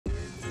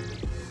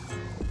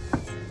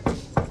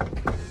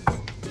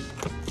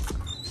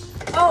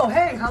Oh,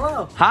 hey,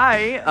 hello.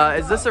 Hi,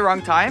 is this the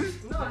wrong time?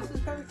 No, this is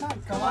perfect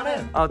time. Come on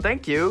in. Oh,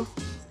 thank you.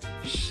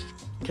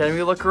 Can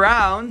we look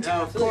around?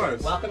 Yeah, of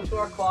course. Welcome to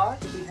our quad.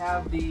 We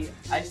have the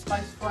Ice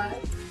Spice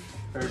flag.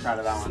 Very proud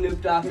of that one.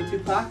 Snoop Dogg and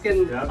Tupac.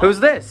 And Who's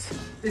this?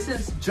 this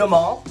is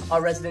Jamal,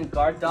 our resident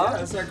guard dog. Yeah,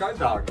 that's our guard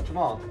dog,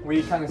 Jamal.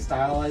 We kind of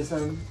stylize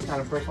him,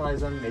 kind of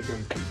personalize him, make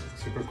him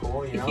super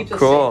cool, you know? He keeps us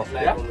Cool. safe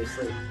at night when we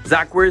sleep.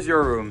 Zach, where's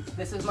your room?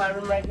 This is my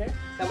room right here.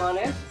 Come on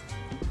in.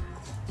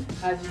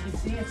 As you can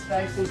see, it's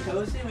nice and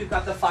cozy. We've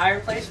got the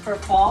fireplace for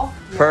fall.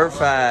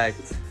 Perfect.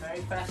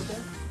 Very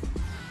festive.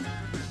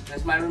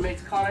 There's my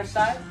roommate's Connor's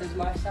side. There's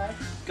my side.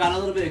 Got a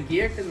little bit of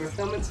gear because we're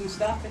filming some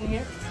stuff in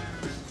here.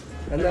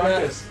 And then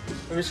Marcus,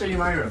 let me show you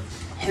my room.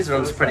 his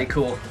room's pretty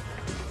cool.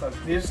 So,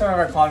 these are some of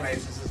our quad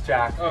mates. This is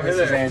Jack. Oh, this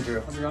hey is there.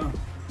 Andrew. How's it going?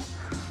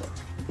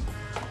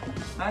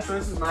 Nice, so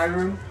this is my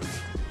room.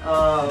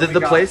 Did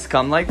the place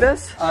come like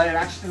this? It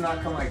actually did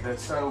not come like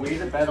this. So we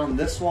had a bed on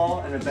this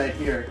wall and a bed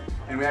here.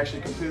 And we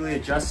actually completely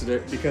adjusted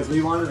it because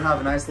we wanted to have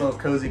a nice little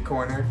cozy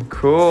corner.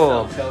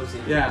 Cool. So cozy.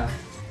 Yeah,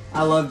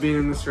 I love being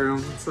in this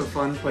room. It's a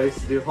fun place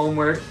to do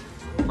homework.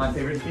 My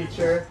favorite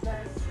feature,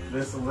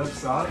 this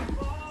lifts up.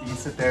 You can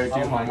sit there and do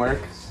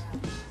homework.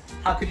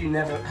 How could you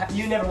never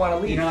want to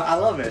leave? You know, I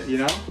love it, you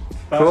know?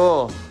 But,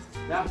 Cool.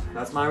 yeah,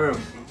 that's my room.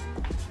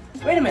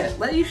 Wait a minute.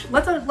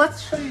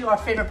 Let's show you our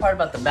favorite part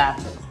about the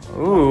bathroom.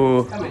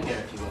 Ooh. Come in here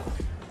if you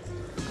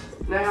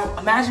will. Now,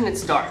 imagine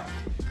it's dark.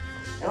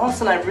 And all of a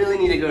sudden I really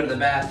need to go to the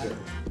bathroom.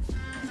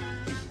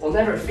 Well,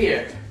 never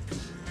fear.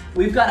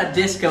 We've got a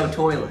disco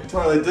toilet.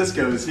 Toilet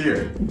disco is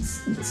here.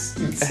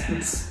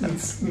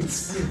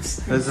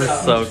 This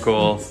is so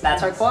cool.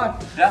 That's our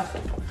quad. Yeah.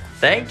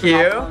 Thank On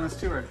you. this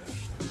tour.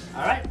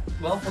 All right.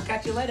 Well, we'll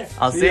catch you later.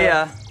 I'll see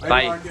ya. Later,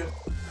 Bye. Marcus.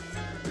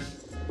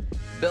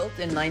 Built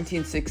in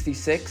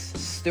 1966,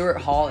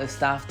 Stewart Hall is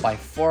staffed by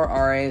 4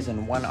 RAs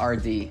and 1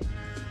 RD.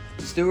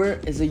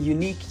 Stewart is a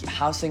unique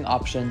housing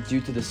option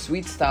due to the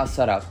suite style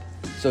setup,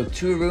 so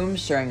 2 rooms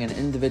sharing an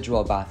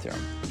individual bathroom.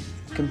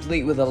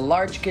 Complete with a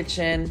large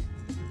kitchen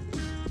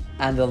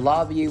and a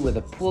lobby with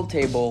a pool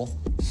table,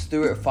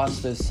 Stewart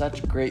fosters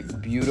such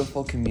great,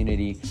 beautiful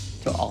community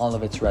to all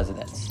of its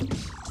residents.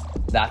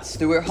 That's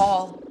Stewart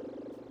Hall.